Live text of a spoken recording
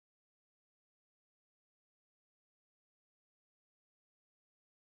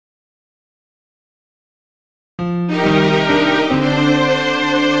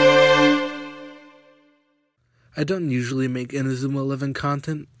I don't usually make Inazuma 11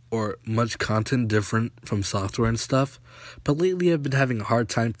 content, or much content different from software and stuff, but lately I've been having a hard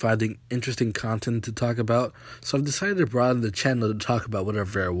time finding interesting content to talk about, so I've decided to broaden the channel to talk about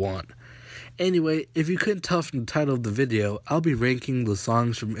whatever I want. Anyway, if you couldn't tell from the title of the video, I'll be ranking the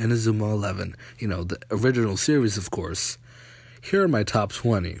songs from Inazuma 11, the original series of course. Here are my top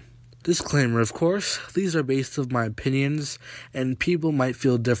 20. Disclaimer, of course, these are based on my opinions, and people might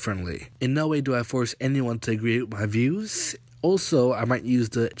feel differently. In no way do I force anyone to agree with my views. Also, I might use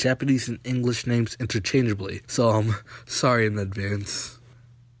the Japanese and English names interchangeably, so I'm sorry in advance.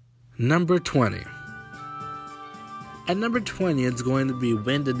 Number 20. At number 20, it's going to be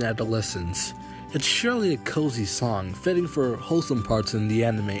Wind in Adolescence. It's surely a cozy song, fitting for wholesome parts in the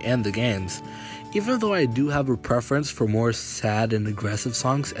anime and the games. Even though I do have a preference for more sad and aggressive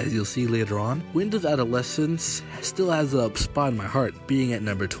songs, as you'll see later on, Wind of Adolescence still has a spot in my heart, being at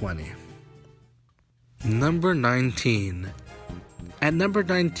number 20. Number 19. At number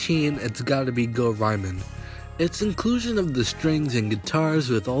 19, it's gotta be Go Raimon. Its inclusion of the strings and guitars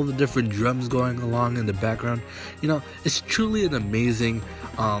with all the different drums going along in the background, it's truly an amazing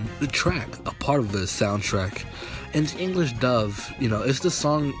track, a part of the soundtrack. And its English dub, it's the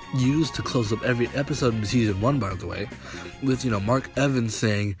song used to close up every episode of Season 1, by the way, with, Mark Evans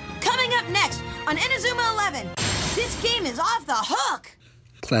saying, "Coming up next on Inazuma 11, this game is off the hook!"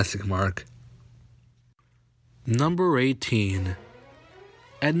 Classic Mark. Number 18.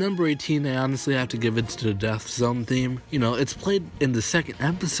 At number 18, I honestly have to give it to the Death Zone theme. It's played in the second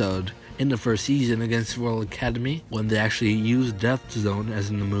episode in the first season against Royal Academy, when they actually used Death Zone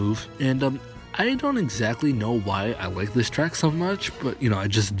as in the move. And, I don't exactly know why I like this track so much, but, I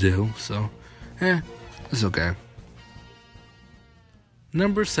just do, so, it's okay.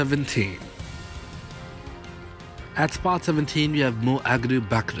 Number 17. At spot 17, we have Mo Agru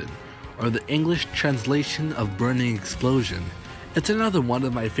Bakrin, or the English translation of Burning Explosion. It's another one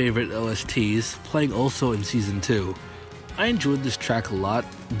of my favorite OSTs, playing also in Season 2. I enjoyed this track a lot,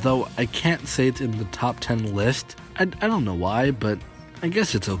 though I can't say it's in the top 10 list. I don't know why, but I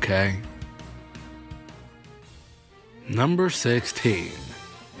guess it's okay. Number 16.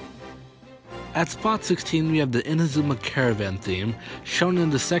 At spot 16, we have the Inazuma Caravan theme, shown in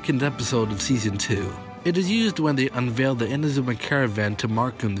the second episode of Season 2. It is used when they unveil the Inazuma Caravan to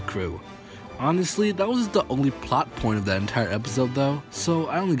Mark and the crew. Honestly, that was the only plot point of that entire episode though, so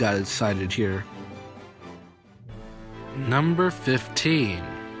I only got excited here. Number 15.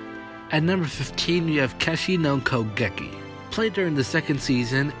 At number 15, we have Kesshi no Kougeki. Played during the second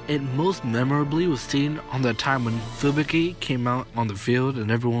season, it most memorably was seen on the time when Kougeki came out on the field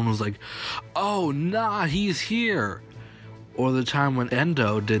and everyone was like, "Oh nah, he's here!" Or the time when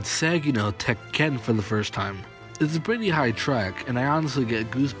Endo did Sagi no Tekken for the first time. It's a pretty high track, and I honestly get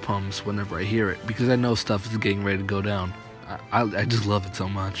goosebumps whenever I hear it, because I know stuff is getting ready to go down. I just love it so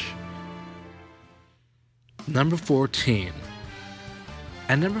much. Number 14.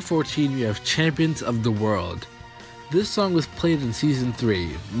 At number 14, we have Champions of the World. This song was played in Season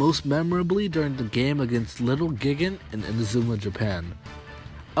 3, most memorably during the game against Little Gigan in Inazuma, Japan.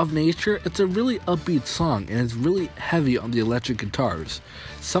 Of nature, it's a really upbeat song, and it's really heavy on the electric guitars,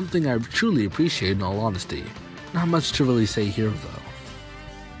 something I truly appreciate in all honesty. Not much to really say here though.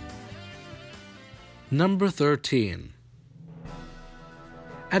 Number 13.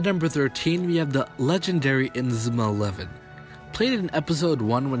 At number 13, we have the legendary Inazuma 11. Played in episode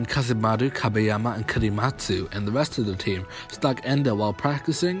 1 when Kazemaru, Kabayama, and Kurimatsu and the rest of the team stalk Endo while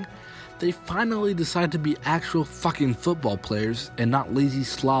practicing, they finally decide to be actual fucking football players and not lazy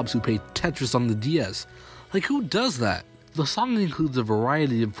slobs who play Tetris on the DS. Like, who does that? The song includes a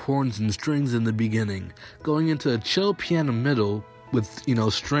variety of horns and strings in the beginning, going into a chill piano middle with,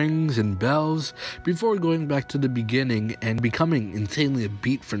 strings and bells, before going back to the beginning and becoming insanely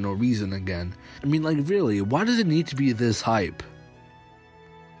upbeat for no reason again. I mean, really, why does it need to be this hype?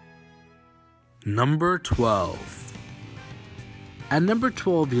 Number 12. At number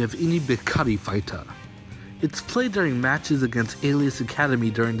 12, we have Inabikari Fighter. It's played during matches against Alias Academy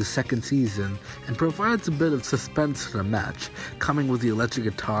during the second season, and provides a bit of suspense to the match, coming with the electric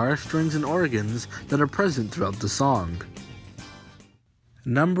guitar, strings, and organs that are present throughout the song.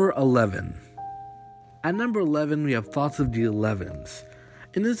 Number 11. At number 11, we have Thoughts of the 11s.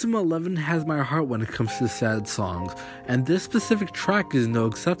 Inazuma 11 has my heart when it comes to sad songs, and this specific track is no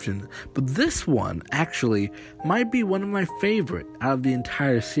exception, but this one, actually, might be one of my favorite out of the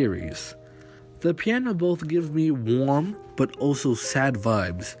entire series. The piano both gives me warm, but also sad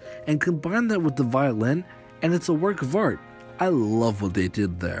vibes, and combine that with the violin, and it's a work of art. I love what they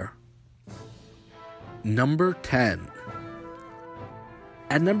did there. Number 10.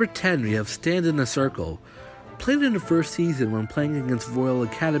 At number 10, we have Stand in a Circle. played in the first season when playing against Royal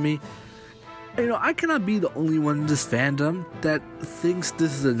Academy. I cannot be the only one in this fandom that thinks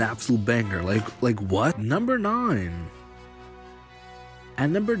this is an absolute banger. Like what? Number 9. At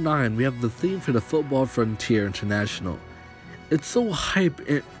number 9, we have the theme for the Football Frontier International. It's so hype.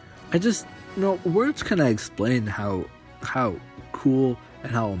 Words cannot explain how cool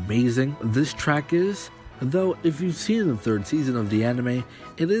and how amazing this track is. Though, if you've seen the 3rd season of the anime,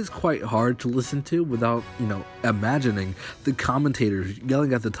 it is quite hard to listen to without, imagining the commentators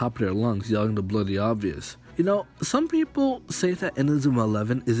yelling at the top of their lungs, yelling the bloody obvious. Some people say that Inazuma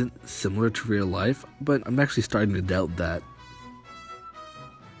 11 isn't similar to real life, but I'm actually starting to doubt that.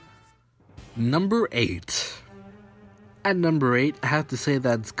 Number 8. At number 8, I have to say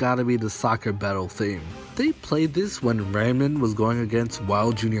that it's gotta be the soccer battle theme. They played this when Raimon was going against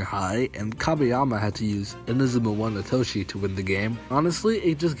Wild Junior High, and Kabayama had to use Inazuma 1 Atoshi to win the game. Honestly,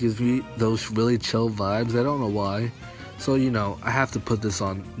 it just gives me those really chill vibes, I don't know why. So, I have to put this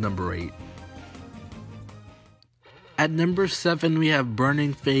on number 8. At number 7, we have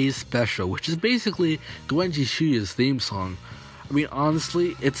Burning Phase Special, which is basically Goenji Shuya's theme song.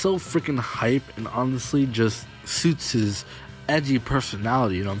 Honestly, it's so freaking hype and honestly just suits his edgy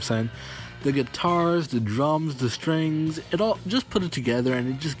personality, you know what I'm saying? The guitars, the drums, the strings, it all just put it together and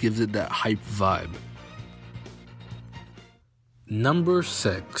it just gives it that hype vibe. Number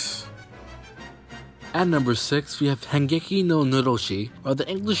 6. At number 6, we have Hengeki no Nuroshi, or the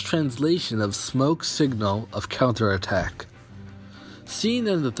English translation of Smoke Signal of Counterattack. Seen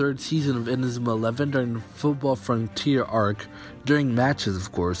in the 3rd season of Inazuma 11 during the Football Frontier arc, during matches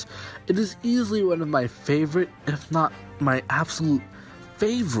of course, it is easily one of my favorite, if not my absolute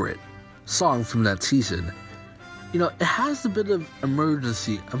favorite song from that season. It has a bit of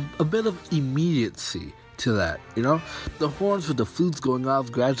emergency, a bit of immediacy to that, The horns with the flutes going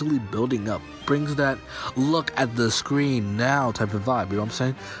off, gradually building up, brings that look at the screen now type of vibe, you know what I'm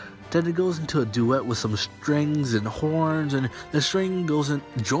saying? Then it goes into a duet with some strings and horns, and the string goes and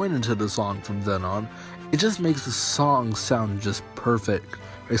join into the song from then on. It just makes the song sound just perfect,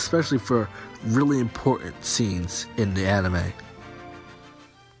 especially for really important scenes in the anime.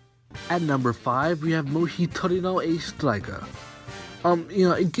 At number 5, we have Mohitori no A Striker.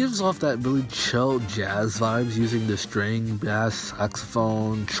 It gives off that really chill jazz vibes using the string, bass,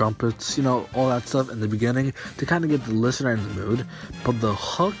 saxophone, trumpets, all that stuff in the beginning to kind of get the listener in the mood. But the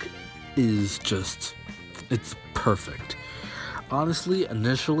hook is just, it's perfect. Honestly,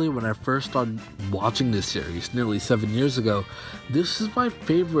 initially when I first started watching this series nearly 7 years ago, this is my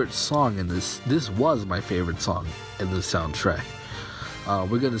favorite song in this was my favorite song in this soundtrack.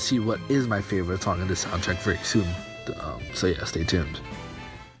 We're gonna see what is my favorite song in this soundtrack very soon. So yeah, stay tuned.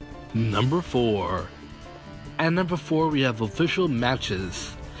 Number 4. At number 4, we have Official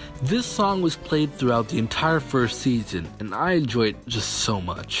Matches. This song was played throughout the entire first season, and I enjoyed it just so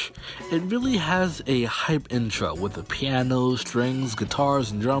much. It really has a hype intro with the piano, strings,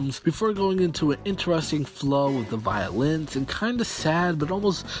 guitars, and drums before going into an interesting flow with the violins and kinda sad but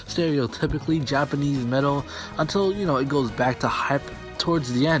almost stereotypically Japanese metal until, it goes back to hype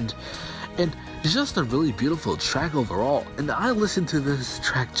towards the end. And it's just a really beautiful track overall, and I listen to this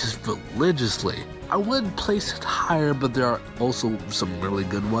track just religiously. I would place it higher, but there are also some really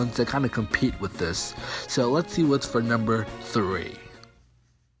good ones that kind of compete with this. So let's see what's for number 3.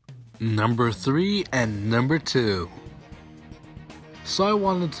 Number 3 and number 2. So I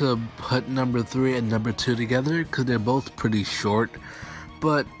wanted to put number 3 and number 2 together because they're both pretty short.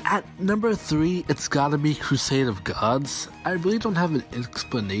 But at number 3, it's gotta be Crusade of Gods. I really don't have an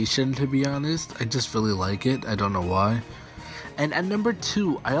explanation, to be honest. I just really like it. I don't know why. And at number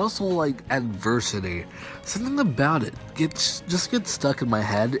 2, I also like Adversity. Something about it just gets stuck in my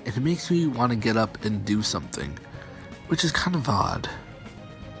head, and it makes me want to get up and do something, which is kind of odd.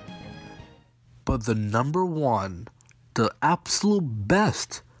 But the number 1, the absolute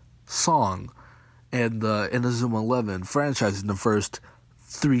best song in the Inazuma 11 franchise in the first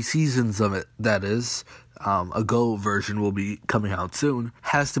 3 seasons of it, that is, a Go version will be coming out soon,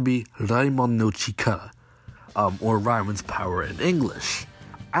 has to be Raimon no Chikara, or Raimon's Power in English.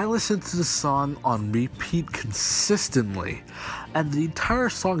 I listen to the song on repeat consistently, and the entire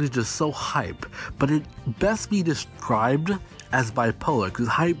song is just so hype, but it best be described as bipolar, because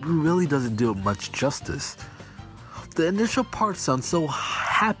hype really doesn't do it much justice. The initial parts sound so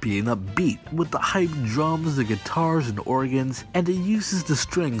happy and upbeat, with the hype drums, the guitars and organs, and it uses the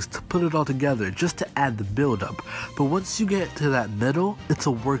strings to put it all together just to add the build-up. But once you get to that middle, it's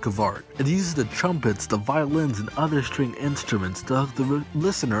a work of art. It uses the trumpets, the violins, and other string instruments to hook the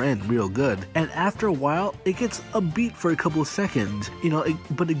listener in real good. And after a while, it gets a beat for a couple of seconds,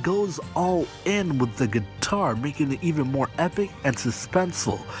 but it goes all in with the guitar, making it even more epic and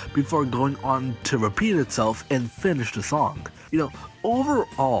suspenseful before going on to repeat itself and finish the song.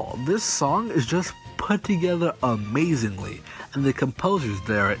 Overall, this song is just put together amazingly, and the composers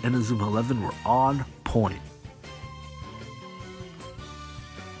there at Inazuma 11 were on point.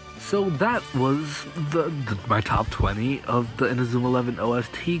 So that was my top 20 of the Inazuma 11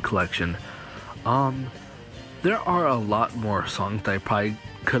 OST collection. There are a lot more songs that I probably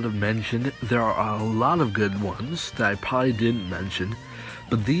could have mentioned. There are a lot of good ones that I probably didn't mention,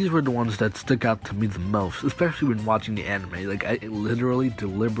 but these were the ones that stick out to me the most, especially when watching the anime. Like, I literally,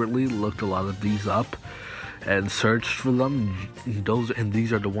 deliberately looked a lot of these up and searched for them. And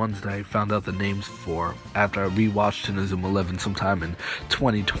these are the ones that I found out the names for after I rewatched Inazuma 11 sometime in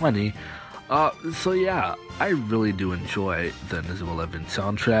 2020. So yeah, I really do enjoy the Inazuma 11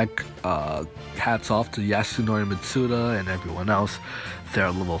 soundtrack. Hats off to Yasunori Mitsuda and everyone else. They're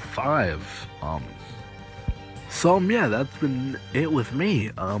level 5. So yeah, that's been it with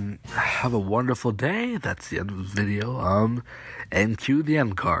me. Have a wonderful day. That's the end of the video. And cue the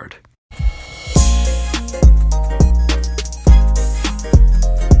end card.